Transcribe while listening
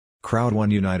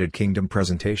Crowd1 United Kingdom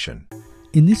presentation.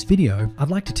 In this video, I'd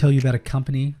like to tell you about a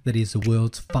company that is the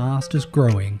world's fastest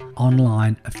growing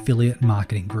online affiliate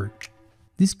marketing group.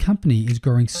 This company is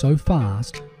growing so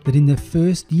fast that in their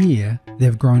first year,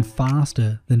 they've grown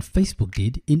faster than Facebook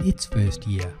did in its first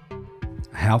year.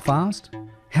 How fast?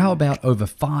 How about over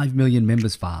 5 million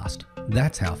members fast?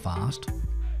 That's how fast.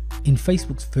 In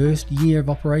Facebook's first year of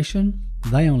operation,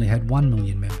 they only had 1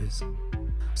 million members.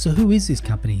 So who is this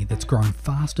company that's grown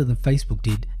faster than Facebook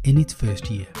did in its first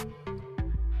year?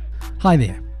 Hi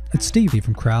there, it's Steve here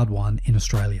from Crowd1 in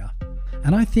Australia.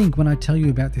 And I think when I tell you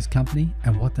about this company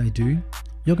and what they do,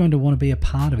 you're going to want to be a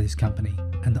part of this company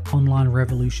and the online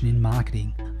revolution in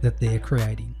marketing that they're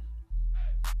creating.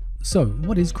 So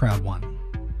what is Crowd1?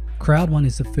 Crowd1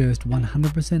 is the first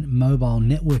 100% mobile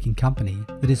networking company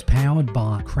that is powered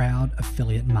by crowd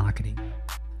affiliate marketing.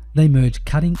 They merge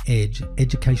cutting-edge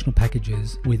educational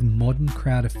packages with modern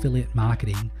crowd affiliate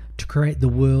marketing to create the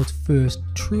world's first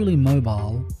truly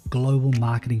mobile global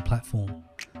marketing platform.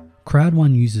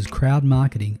 Crowd1 uses crowd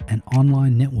marketing and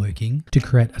online networking to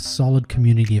create a solid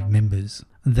community of members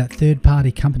that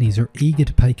third-party companies are eager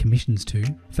to pay commissions to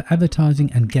for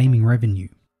advertising and gaming revenue.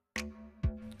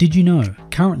 Did you know,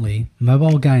 currently,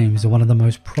 mobile games are one of the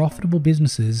most profitable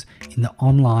businesses in the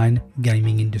online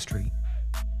gaming industry.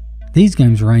 These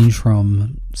games range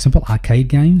from simple arcade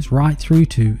games right through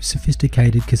to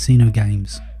sophisticated casino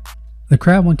games. The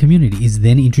Crowd1 community is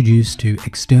then introduced to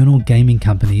external gaming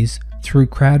companies through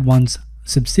Crowd1's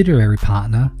subsidiary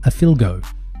partner, Afilgo.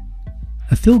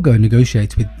 Afilgo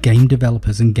negotiates with game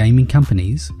developers and gaming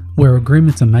companies where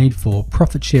agreements are made for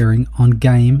profit sharing on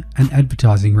game and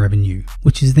advertising revenue,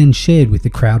 which is then shared with the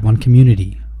Crowd1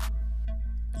 community.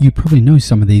 You probably know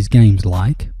some of these games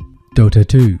like Dota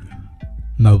 2,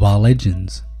 Mobile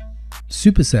Legends,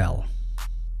 Supercell,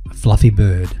 Fluffy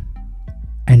Bird,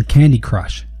 and Candy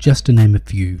Crush, just to name a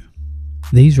few.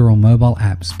 These are all mobile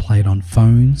apps played on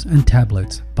phones and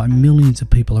tablets by millions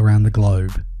of people around the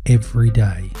globe every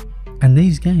day. And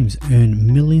these games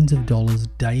earn millions of dollars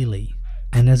daily.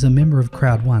 And as a member of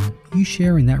Crowd1, you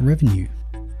share in that revenue.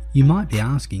 You might be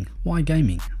asking, why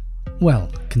gaming?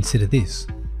 Well, consider this.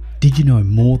 Did you know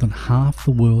more than half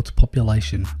the world's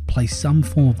population play some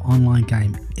form of online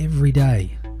game every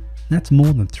day? That's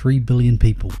more than 3 billion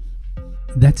people.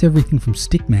 That's everything from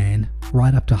Stickman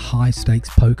right up to high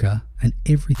stakes poker and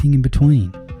everything in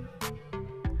between.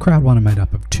 Crowd1 are made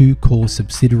up of two core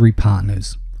subsidiary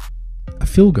partners.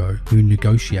 Afilgo, who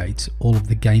negotiates all of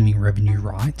the gaming revenue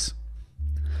rights,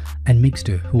 and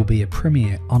Mixter, who will be a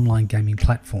premier online gaming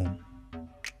platform.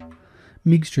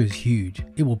 Mixter is huge.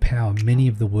 It will power many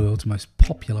of the world's most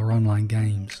popular online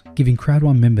games, giving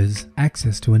Crowd1 members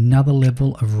access to another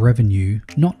level of revenue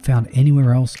not found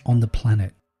anywhere else on the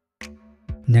planet.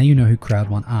 Now you know who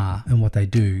Crowd1 are and what they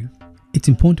do, it's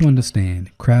important to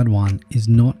understand Crowd1 is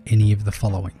not any of the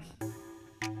following.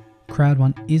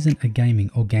 Crowd1 isn't a gaming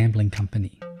or gambling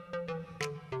company.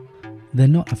 They're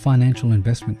not a financial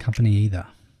investment company either.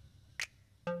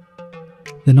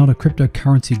 They're not a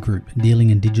cryptocurrency group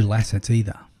dealing in digital assets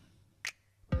either.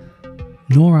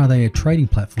 Nor are they a trading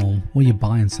platform where you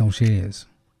buy and sell shares.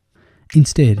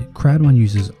 Instead, Crowd1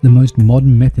 uses the most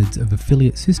modern methods of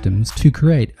affiliate systems to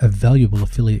create a valuable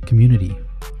affiliate community.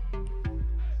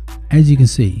 As you can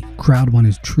see, Crowd1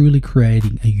 is truly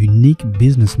creating a unique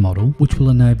business model which will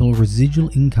enable residual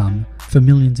income for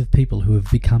millions of people who have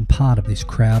become part of this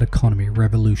crowd economy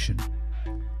revolution.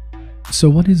 So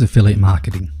what is affiliate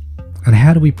marketing? And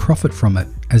how do we profit from it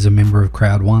as a member of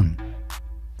Crowd1?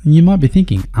 You might be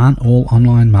thinking, aren't all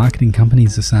online marketing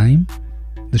companies the same?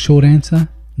 The short answer,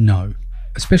 no.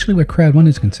 Especially where Crowd1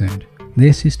 is concerned.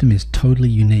 Their system is totally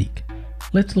unique.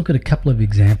 Let's look at a couple of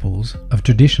examples of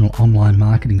traditional online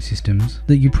marketing systems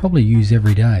that you probably use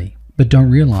every day, but don't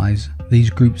realize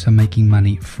these groups are making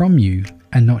money from you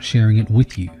and not sharing it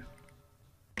with you.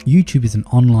 YouTube is an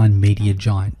online media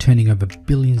giant turning over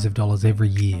billions of dollars every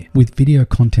year with video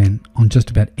content on just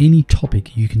about any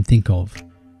topic you can think of.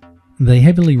 They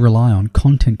heavily rely on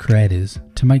content creators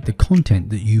to make the content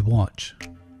that you watch.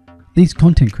 These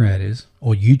content creators,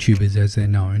 or YouTubers as they're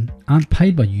known, aren't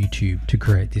paid by YouTube to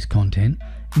create this content.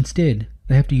 Instead,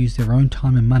 they have to use their own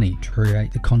time and money to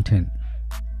create the content.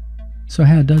 So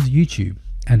how does YouTube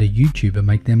and a YouTuber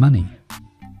make their money?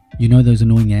 You know those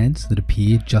annoying ads that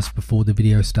appear just before the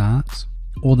video starts?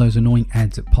 Or those annoying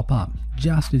ads that pop up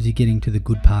just as you're getting to the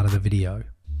good part of the video?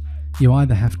 You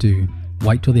either have to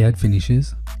wait till the ad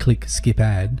finishes, click skip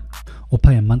ad, or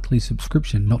pay a monthly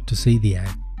subscription not to see the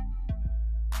ad.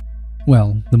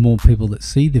 Well, the more people that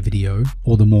see the video,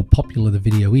 or the more popular the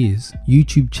video is,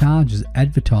 YouTube charges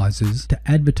advertisers to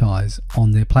advertise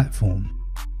on their platform.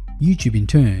 YouTube in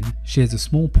turn shares a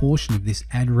small portion of this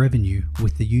ad revenue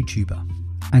with the YouTuber.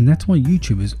 And that's why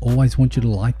YouTubers always want you to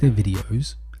like their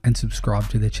videos and subscribe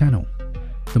to their channel.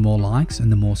 The more likes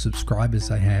and the more subscribers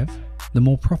they have, the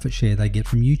more profit share they get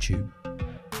from YouTube.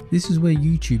 This is where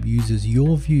YouTube uses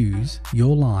your views,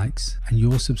 your likes, and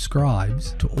your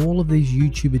subscribes to all of these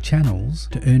YouTuber channels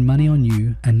to earn money on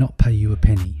you and not pay you a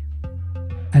penny.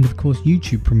 And of course,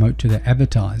 YouTube promote to their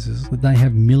advertisers that they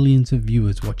have millions of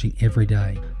viewers watching every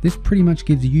day. This pretty much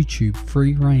gives YouTube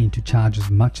free rein to charge as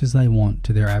much as they want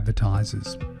to their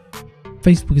advertisers.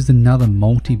 Facebook is another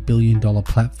multi-billion-dollar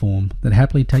platform that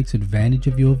happily takes advantage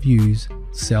of your views,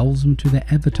 sells them to their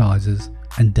advertisers,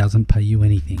 and doesn't pay you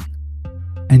anything.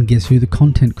 And guess who the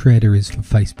content creator is for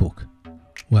Facebook?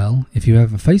 Well, if you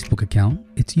have a Facebook account,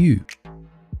 it's you.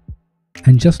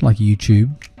 And just like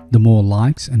YouTube, the more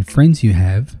likes and friends you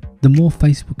have, the more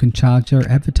Facebook can charge their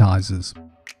advertisers.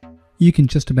 You can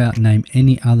just about name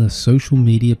any other social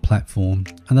media platform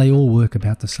and they all work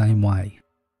about the same way,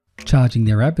 charging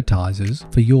their advertisers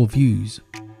for your views.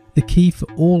 The key for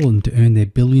all of them to earn their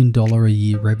billion-dollar a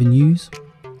year revenues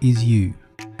is you.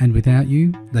 And without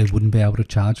you, they wouldn't be able to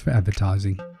charge for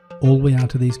advertising. All we are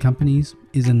to these companies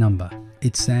is a number.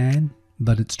 It's sad,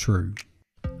 but it's true.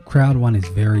 Crowd1 is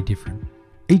very different.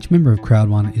 Each member of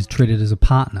Crowd1 is treated as a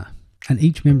partner, and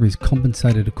each member is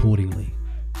compensated accordingly.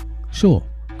 Sure,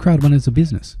 Crowd1 is a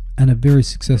business, and a very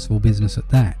successful business at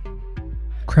that.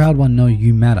 Crowd1 know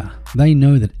you matter. They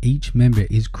know that each member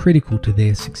is critical to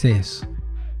their success.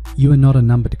 You are not a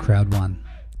number to Crowd1.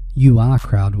 You are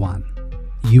Crowd1.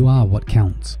 You are what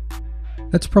counts.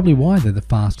 That's probably why they're the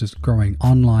fastest growing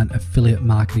online affiliate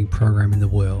marketing program in the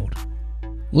world.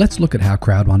 Let's look at how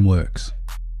Crowd1 works.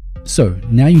 So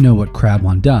now you know what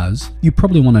Crowd1 does, you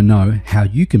probably want to know how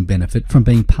you can benefit from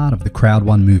being part of the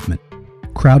Crowd1 movement.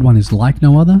 Crowd1 is like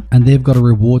no other, and they've got a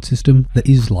reward system that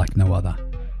is like no other.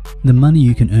 The money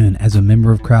you can earn as a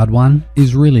member of Crowd1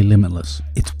 is really limitless.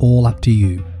 It's all up to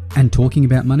you. And talking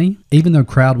about money, even though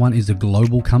Crowd1 is a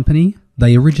global company,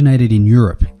 they originated in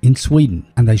Europe, in Sweden,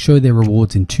 and they show their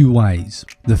rewards in two ways.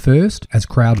 The first as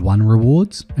Crowd1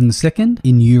 rewards, and the second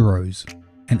in euros.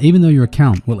 And even though your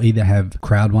account will either have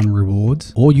Crowd1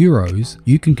 rewards or euros,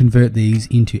 you can convert these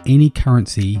into any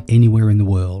currency anywhere in the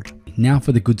world. Now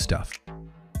for the good stuff.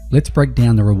 Let's break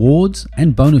down the rewards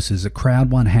and bonuses that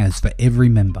Crowd1 has for every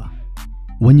member.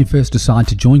 When you first decide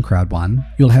to join Crowd1,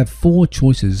 you'll have 4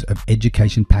 choices of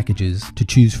education packages to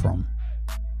choose from.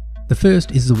 The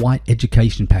first is the White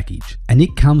Education Package, and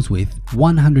it comes with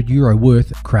 €100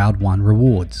 worth of Crowd1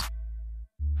 rewards.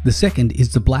 The second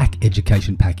is the Black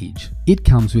Education Package. It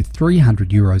comes with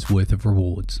 €300 worth of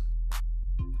rewards.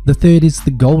 The third is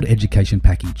the Gold Education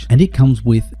Package, and it comes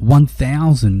with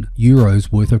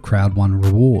 €1,000 worth of Crowd1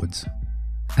 rewards.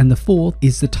 And the fourth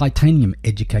is the Titanium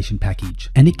Education Package,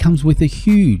 and it comes with a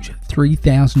huge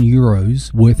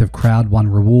 €3,000 worth of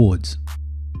Crowd1 rewards.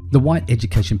 The White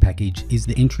Education Package is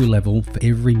the entry level for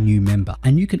every new member,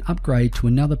 and you can upgrade to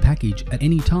another package at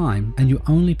any time and you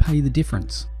only pay the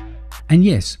difference. And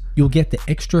yes, you'll get the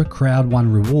extra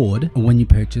Crowd1 reward when you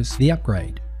purchase the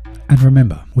upgrade. And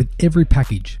remember, with every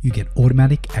package, you get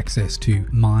automatic access to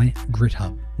My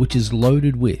GritHub, which is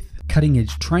loaded with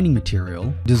cutting-edge training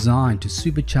material designed to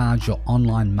supercharge your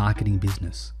online marketing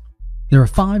business. There are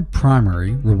 5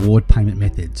 primary reward payment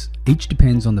methods. Each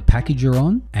depends on the package you're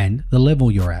on and the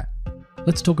level you're at.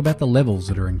 Let's talk about the levels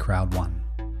that are in Crowd1.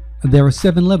 There are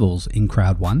 7 levels in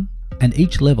Crowd1, and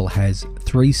each level has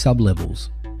 3 sub-levels.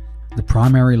 The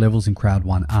primary levels in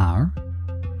Crowd1 are: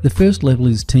 the first level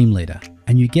is Team Leader,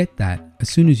 and you get that as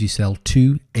soon as you sell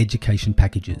 2 education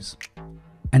packages.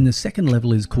 And the second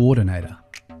level is Coordinator.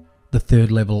 The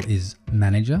third level is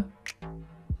Manager.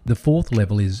 The fourth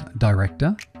level is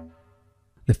Director.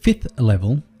 The 5th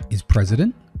level is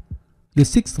President. The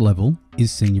 6th level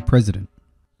is Senior President.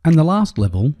 And the last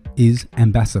level is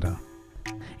Ambassador.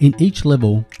 In each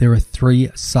level, there are 3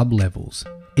 sub-levels.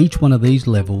 Each one of these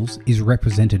levels is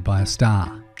represented by a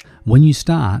star. When you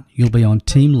start, you'll be on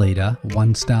Team Leader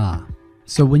 1 star.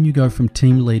 So when you go from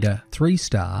Team Leader 3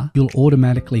 star, you'll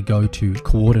automatically go to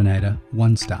Coordinator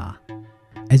 1 star.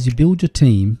 As you build your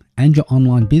team and your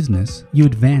online business, you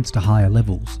advance to higher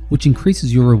levels, which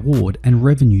increases your reward and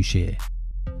revenue share.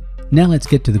 Now let's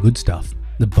get to the good stuff,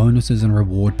 the bonuses and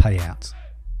reward payouts.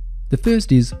 The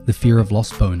first is the Fear of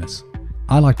Loss bonus.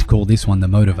 I like to call this one the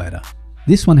motivator.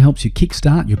 This one helps you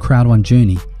kickstart your Crowd1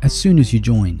 journey as soon as you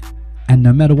join. And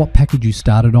no matter what package you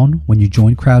started on when you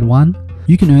join Crowd1,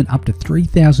 you can earn up to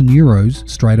 €3,000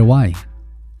 straight away.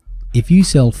 If you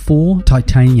sell 4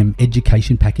 Titanium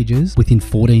education packages within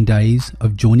 14 days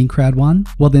of joining Crowd1,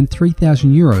 well then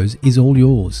 €3,000 is all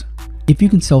yours. If you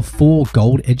can sell 4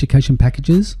 gold education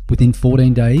packages within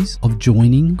 14 days of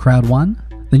joining Crowd1,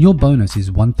 then your bonus is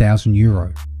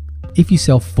 €1,000. If you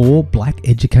sell 4 black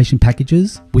education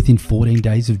packages within 14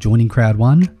 days of joining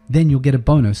Crowd1, then you'll get a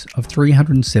bonus of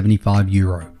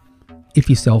 €375. If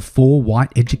you sell 4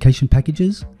 white education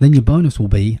packages, then your bonus will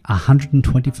be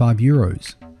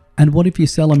 €125. And what if you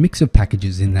sell a mix of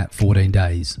packages in that 14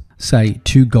 days? Say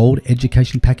 2 gold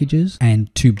education packages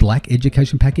and 2 black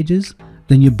education packages,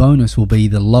 then your bonus will be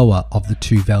the lower of the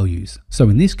 2 values. So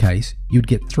in this case, you'd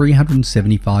get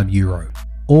 €375,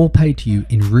 all paid to you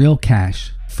in real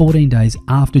cash 14 days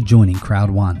after joining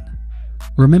Crowd1.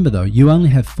 Remember though, you only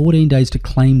have 14 days to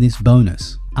claim this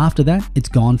bonus. After that, it's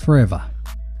gone forever.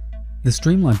 The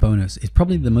Streamline bonus is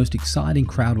probably the most exciting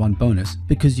Crowd1 bonus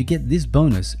because you get this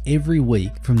bonus every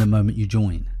week from the moment you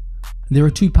join. There are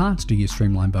 2 parts to your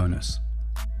Streamline bonus.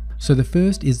 So the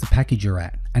first is the package you're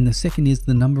at, and the second is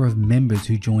the number of members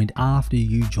who joined after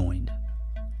you joined.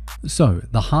 So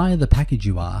the higher the package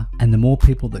you are and the more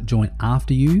people that join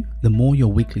after you, the more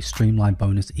your weekly Streamline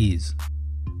bonus is.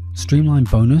 Streamline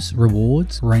bonus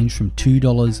rewards range from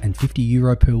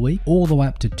 €2.50 per week all the way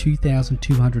up to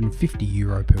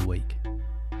 €2,250 per week.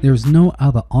 There is no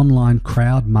other online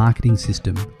crowd marketing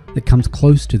system that comes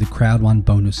close to the Crowd1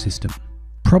 bonus system.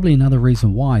 Probably another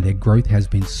reason why their growth has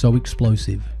been so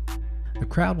explosive. The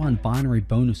Crowd1 binary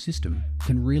bonus system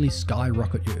can really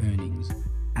skyrocket your earnings,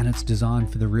 and it's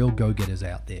designed for the real go-getters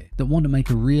out there that want to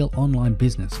make a real online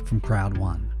business from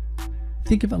Crowd1.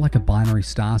 Think of it like a binary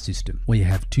star system where you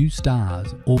have 2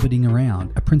 stars orbiting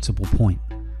around a principal point.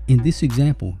 In this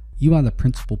example, you are the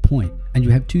principal point and you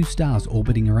have 2 stars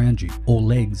orbiting around you, or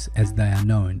legs as they are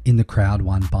known in the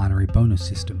Crowd1 binary bonus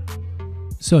system.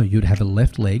 So you'd have a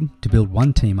left leg to build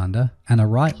one team under and a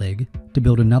right leg to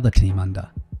build another team under.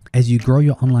 As you grow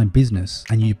your online business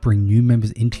and you bring new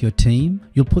members into your team,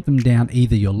 you'll put them down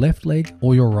either your left leg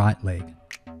or your right leg.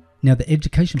 Now the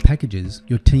education packages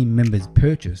your team members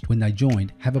purchased when they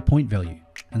joined have a point value,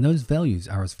 and those values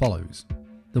are as follows.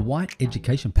 The white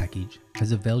education package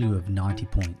has a value of 90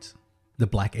 points. The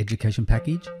black education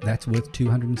package, that's worth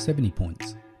 270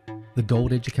 points. The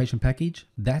gold education package,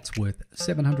 that's worth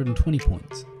 720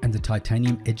 points. And the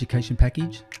titanium education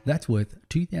package, that's worth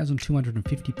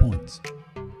 2,250 points.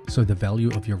 So the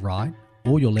value of your right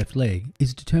or your left leg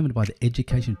is determined by the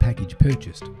education package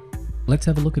purchased. Let's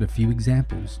have a look at a few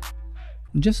examples.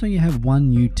 Just so you have 1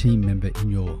 new team member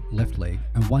in your left leg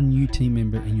and 1 new team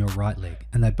member in your right leg,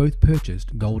 and they both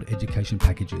purchased gold education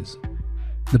packages.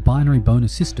 The binary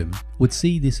bonus system would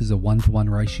see this as a 1-to-1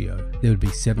 ratio. There would be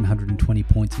 720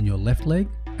 points in your left leg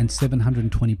and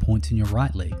 720 points in your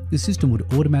right leg. The system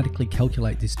would automatically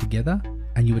calculate this together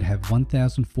and you would have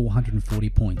 1,440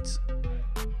 points.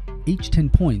 Each 10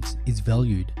 points is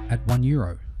valued at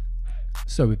 €1.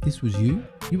 So if this was you,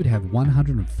 you would have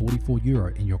 €144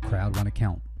 in your Crowd1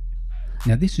 account.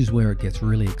 Now this is where it gets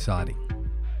really exciting.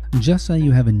 Just say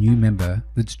you have a new member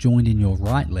that's joined in your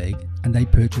right leg and they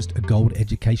purchased a gold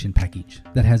education package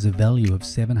that has a value of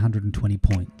 720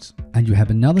 points. And you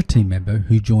have another team member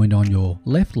who joined on your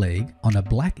left leg on a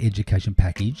black education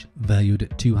package valued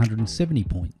at 270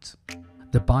 points.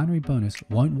 The binary bonus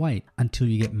won't wait until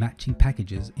you get matching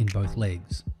packages in both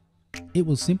legs. It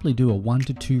will simply do a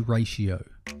 1-to-2 ratio.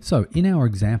 So in our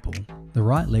example, the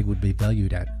right leg would be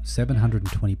valued at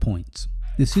 720 points.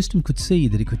 The system could see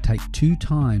that it could take 2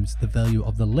 times the value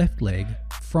of the left leg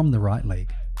from the right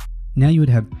leg. Now you would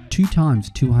have 2 times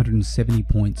 270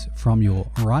 points from your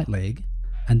right leg,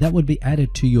 and that would be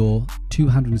added to your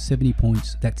 270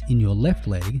 points that's in your left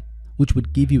leg, which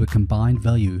would give you a combined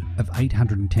value of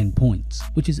 810 points,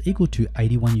 which is equal to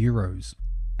 €81.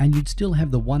 And you'd still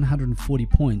have the 140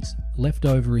 points left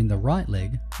over in the right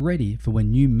leg ready for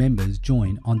when new members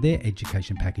join on their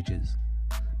education packages.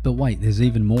 But wait, there's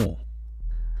even more.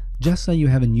 Just say you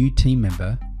have a new team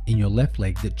member in your left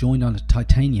leg that joined on a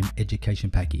titanium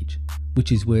education package,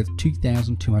 which is worth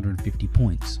 2,250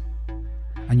 points.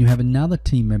 And you have another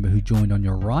team member who joined on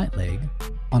your right leg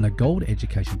on a gold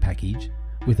education package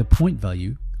with a point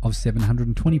value of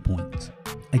 720 points.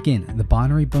 Again, the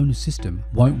binary bonus system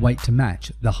won't wait to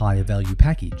match the higher value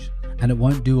package, and it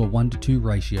won't do a 1-to-2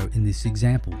 ratio in this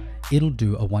example. It'll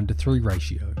do a 1-to-3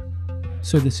 ratio.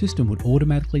 So the system would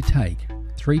automatically take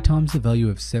 3 times the value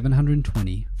of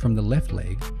 720 from the left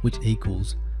leg, which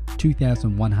equals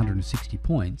 2,160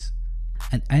 points,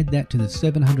 and add that to the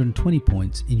 720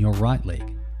 points in your right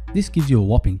leg. This gives you a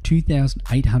whopping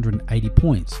 2,880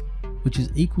 points, which is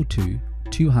equal to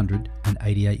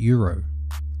 €288.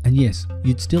 And yes,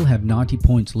 you'd still have 90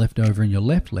 points left over in your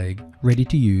left leg ready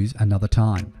to use another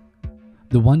time.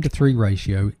 The 1-to-3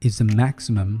 ratio is the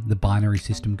maximum the binary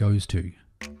system goes to.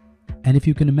 And if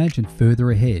you can imagine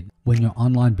further ahead, when your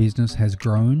online business has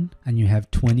grown and you have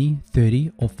 20,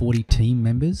 30 or 40 team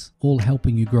members all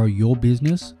helping you grow your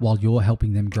business while you're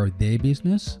helping them grow their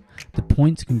business, the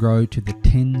points can grow to the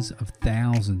tens of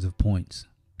thousands of points.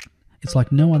 It's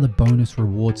like no other bonus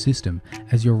reward system,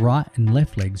 as your right and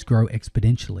left legs grow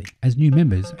exponentially as new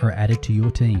members are added to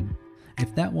your team.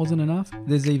 If that wasn't enough,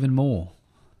 there's even more.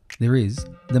 There is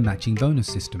the matching bonus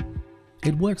system.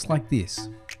 It works like this.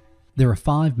 There are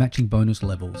 5 matching bonus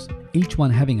levels, each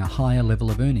one having a higher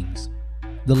level of earnings.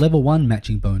 The level 1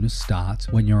 matching bonus starts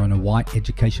when you're on a white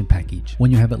education package,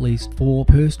 when you have at least 4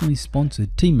 personally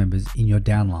sponsored team members in your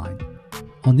downline.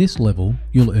 On this level,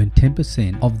 you'll earn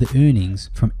 10% of the earnings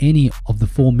from any of the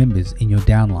 4 members in your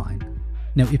downline.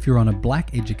 Now, if you're on a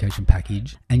black education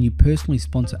package and you personally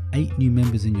sponsor 8 new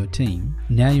members in your team,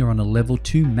 now you're on a level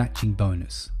 2 matching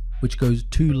bonus, which goes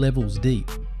 2 levels deep.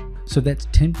 So that's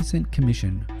 10%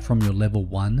 commission from your level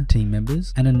 1 team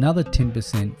members and another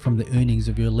 10% from the earnings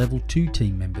of your level 2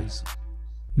 team members.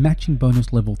 Matching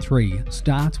bonus level 3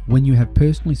 starts when you have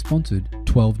personally sponsored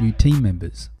 12 new team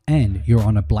members and you're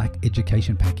on a black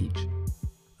education package.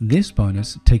 This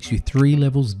bonus takes you 3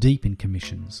 levels deep in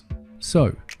commissions.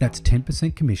 So that's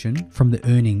 10% commission from the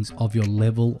earnings of your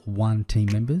level 1 team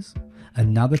members,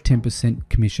 another 10%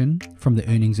 commission from the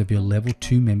earnings of your level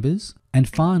 2 members, and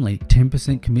finally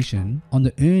 10% commission on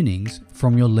the earnings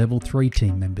from your level 3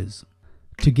 team members.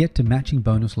 To get to matching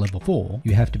bonus level 4,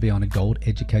 you have to be on a gold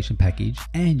education package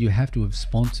and you have to have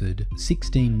sponsored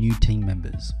 16 new team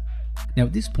members. Now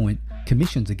at this point,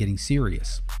 commissions are getting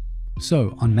serious.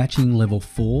 So on matching level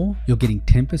 4, you're getting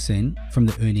 10% from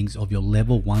the earnings of your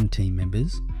level 1 team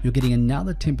members. You're getting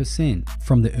another 10%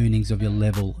 from the earnings of your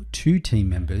level 2 team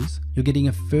members. You're getting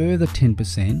a further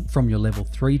 10% from your level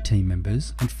 3 team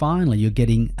members. And finally, you're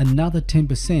getting another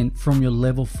 10% from your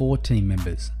level 4 team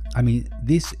members. I mean,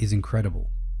 this is incredible.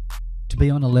 To be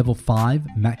on a level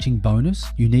 5 matching bonus,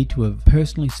 you need to have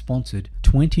personally sponsored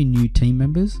 20 new team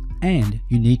members and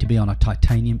you need to be on a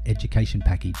titanium education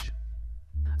package.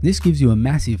 This gives you a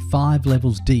massive 5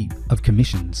 levels deep of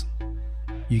commissions.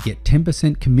 You get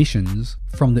 10% commissions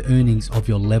from the earnings of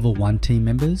your level 1 team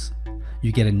members.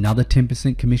 You get another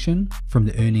 10% commission from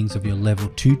the earnings of your level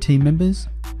 2 team members.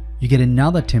 You get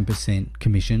another 10%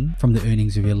 commission from the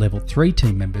earnings of your level 3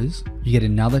 team members. You get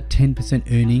another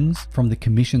 10% earnings from the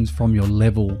commissions from your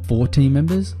level 4 team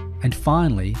members. And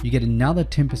finally, you get another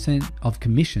 10% of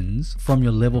commissions from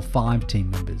your level 5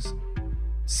 team members.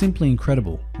 Simply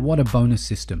incredible. What a bonus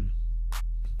system.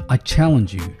 I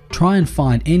challenge you, try and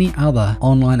find any other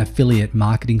online affiliate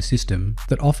marketing system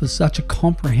that offers such a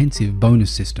comprehensive bonus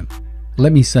system.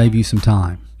 Let me save you some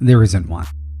time. There isn't one.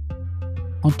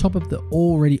 On top of the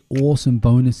already awesome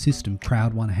bonus system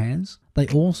Crowd1 has, they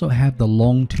also have the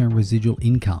long-term residual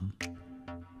income.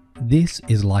 This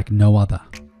is like no other.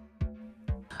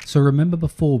 So remember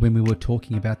before when we were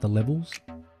talking about the levels?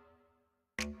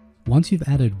 Once you've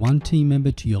added 1 team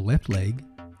member to your left leg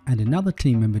and another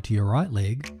team member to your right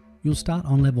leg, you'll start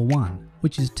on level 1,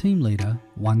 which is team leader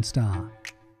 1 star.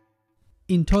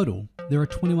 In total, there are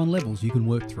 21 levels you can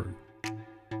work through.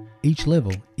 Each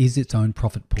level is its own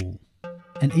profit pool,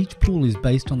 and each pool is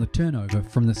based on the turnover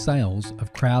from the sales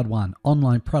of Crowd1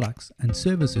 online products and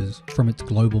services from its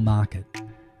global market.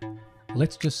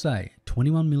 Let's just say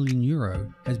 21 million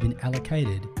euro has been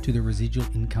allocated to the residual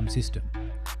income system.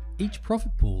 Each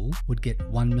profit pool would get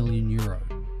 1 million euro.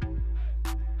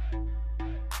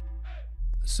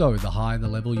 So the higher the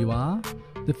level you are,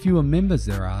 the fewer members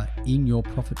there are in your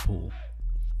profit pool.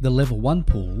 The level 1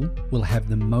 pool will have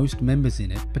the most members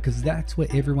in it because that's where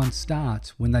everyone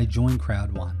starts when they join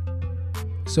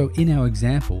Crowd1. So in our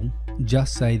example,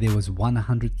 just say there was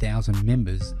 100,000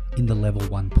 members in the level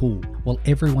 1 pool. Well,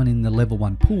 everyone in the level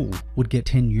 1 pool would get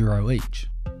 10 euro each.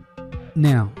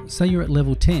 Now, say you're at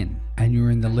level 10 and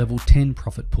you're in the level 10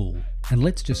 profit pool. And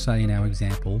let's just say in our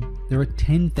example, there are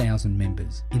 10,000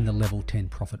 members in the level 10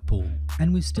 profit pool.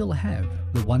 And we still have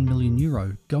the 1 million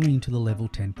euro going to the level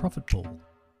 10 profit pool.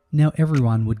 Now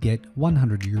everyone would get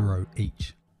 100 euro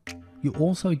each. You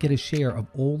also get a share of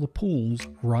all the pools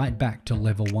right back to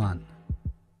level 1.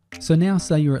 So now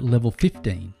say you're at level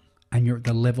 15 and you're at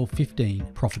the level 15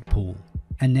 profit pool.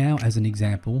 And now as an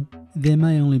example, there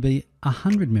may only be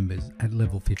 100 members at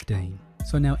level 15.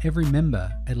 So now every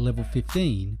member at level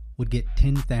 15 would get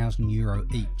 10,000 euro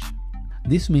each.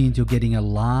 This means you're getting a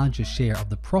larger share of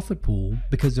the profit pool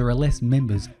because there are less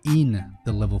members in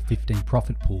the level 15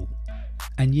 profit pool.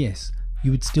 And yes,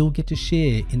 you would still get to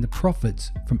share in the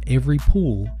profits from every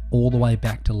pool all the way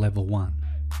back to level 1.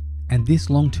 And this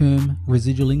long-term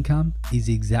residual income is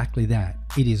exactly that.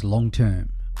 It is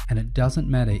long-term. And it doesn't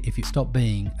matter if you stop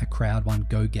being a Crowd1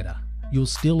 go-getter. You'll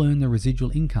still earn the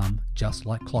residual income just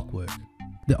like clockwork.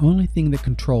 The only thing that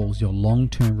controls your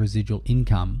long-term residual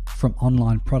income from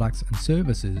online products and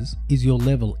services is your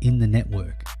level in the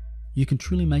network. You can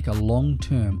truly make a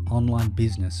long-term online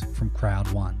business from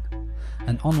Crowd1.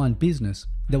 An online business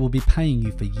that will be paying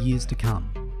you for years to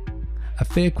come. A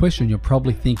fair question you're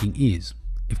probably thinking is,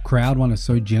 if Crowd1 is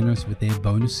so generous with their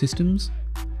bonus systems,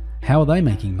 how are they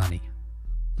making money?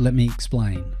 Let me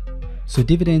explain. So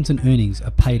dividends and earnings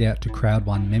are paid out to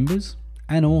Crowd1 members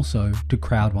and also to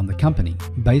Crowd1 the company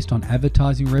based on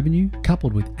advertising revenue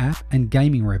coupled with app and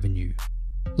gaming revenue.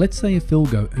 Let's say a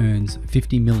Philgo earns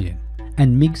 50 million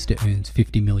and Migster earns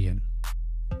 50 million.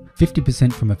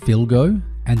 50% from a Philgo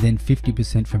and then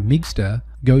 50% from Migster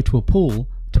go to a pool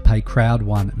to pay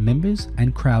Crowd1 members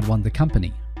and Crowd1 the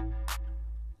company.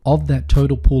 Of that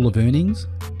total pool of earnings,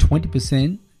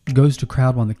 20% goes to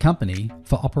Crowd1 the company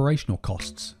for operational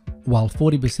costs, while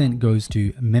 40% goes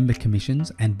to member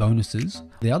commissions and bonuses.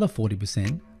 The other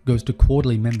 40% goes to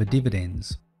quarterly member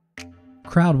dividends.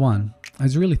 Crowd1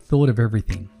 has really thought of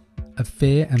everything, a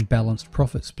fair and balanced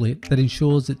profit split that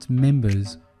ensures its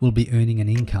members will be earning an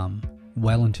income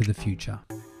well into the future.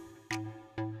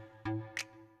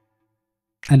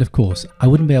 And of course, I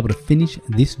wouldn't be able to finish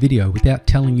this video without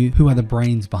telling you who are the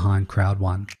brains behind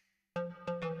Crowd1.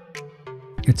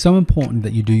 It's so important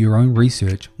that you do your own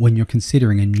research when you're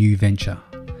considering a new venture.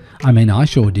 I mean, I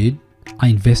sure did. I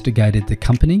investigated the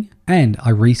company and I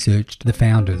researched the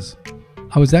founders.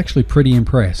 I was actually pretty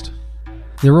impressed.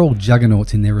 They're all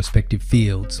juggernauts in their respective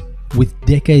fields, with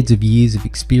decades of years of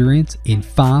experience in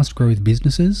fast growth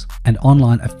businesses and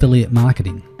online affiliate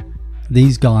marketing.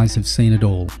 These guys have seen it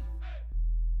all.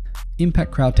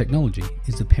 Impact Crowd Technology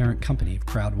is the parent company of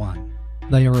Crowd1.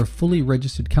 They are a fully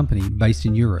registered company based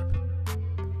in Europe.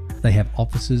 They have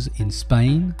offices in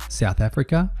Spain, South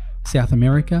Africa, South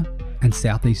America, and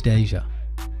Southeast Asia.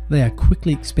 They are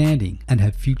quickly expanding and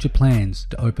have future plans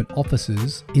to open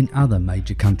offices in other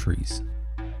major countries.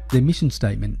 Their mission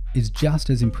statement is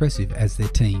just as impressive as their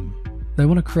team. They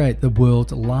want to create the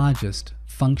world's largest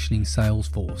functioning sales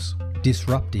force,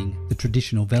 disrupting the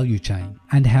traditional value chain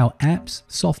and how apps,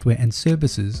 software and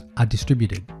services are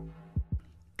distributed.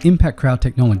 Impact Crowd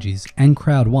Technologies and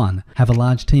Crowd1 have a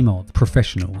large team of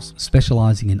professionals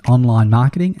specializing in online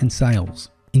marketing and sales,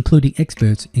 including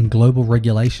experts in global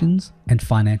regulations and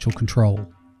financial control.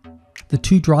 The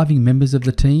two driving members of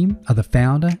the team are the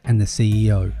founder and the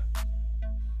CEO.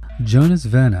 Jonas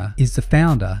Werner is the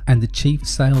founder and the Chief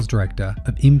Sales Director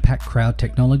of Impact Crowd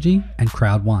Technology and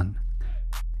Crowd1.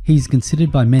 He is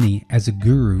considered by many as a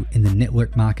guru in the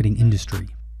network marketing industry.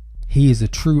 He is a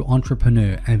true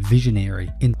entrepreneur and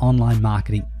visionary in online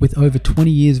marketing with over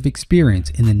 20 years of experience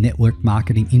in the network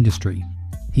marketing industry.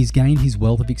 He's gained his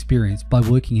wealth of experience by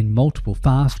working in multiple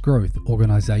fast growth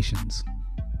organizations.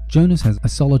 Jonas has a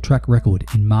solid track record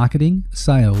in marketing,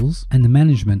 sales, and the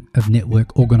management of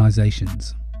network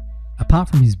organizations. Apart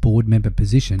from his board member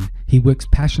position, he works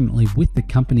passionately with the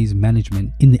company's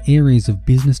management in the areas of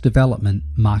business development,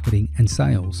 marketing, and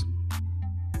sales.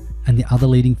 And the other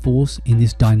leading force in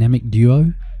this dynamic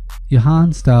duo?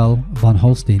 Johan Stahl van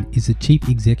Holstein is the Chief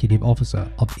Executive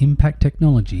Officer of Impact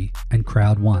Technology and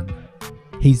Crowd1.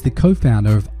 He's the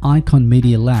co-founder of Icon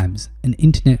Media Labs, an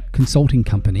internet consulting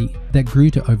company that grew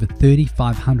to over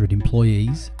 3,500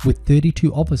 employees with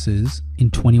 32 offices in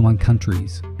 21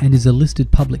 countries and is a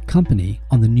listed public company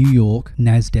on the New York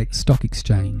Nasdaq Stock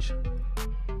Exchange.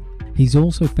 He's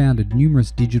also founded numerous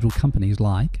digital companies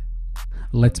like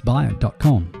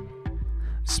Let'sBuyIt.com,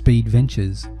 Speed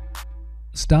Ventures,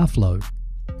 Starflow,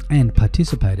 and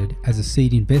participated as a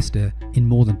seed investor in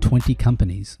more than 20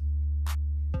 companies.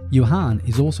 Johan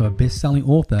is also a best-selling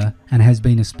author and has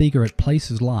been a speaker at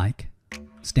places like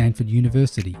Stanford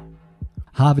University,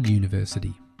 Harvard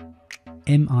University,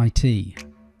 MIT,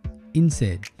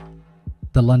 INSEAD,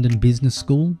 the London Business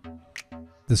School,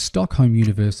 the Stockholm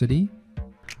University,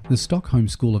 the Stockholm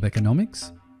School of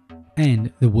Economics,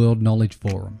 and the World Knowledge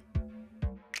Forum.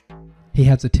 He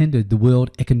has attended the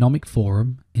World Economic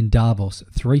Forum in Davos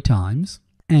 3 times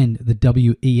and the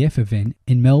WEF event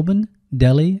in Melbourne,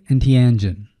 Delhi, and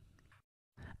Tianjin.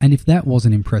 And if that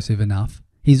wasn't impressive enough,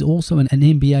 he's also an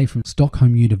MBA from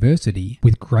Stockholm University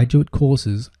with graduate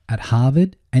courses at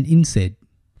Harvard and INSEAD.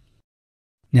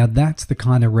 Now that's the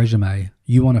kind of resume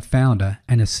you want a founder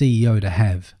and a CEO to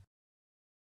have.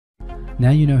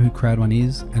 Now you know who Crowd1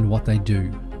 is and what they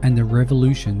do, and the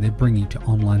revolution they're bringing to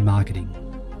online marketing.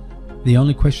 The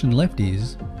only question left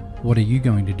is, what are you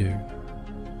going to do?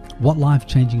 What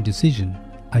life-changing decision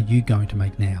are you going to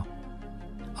make now?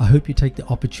 I hope you take the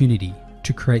opportunity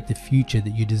to create the future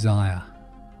that you desire.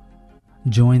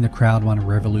 Join the Crowd1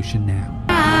 revolution now.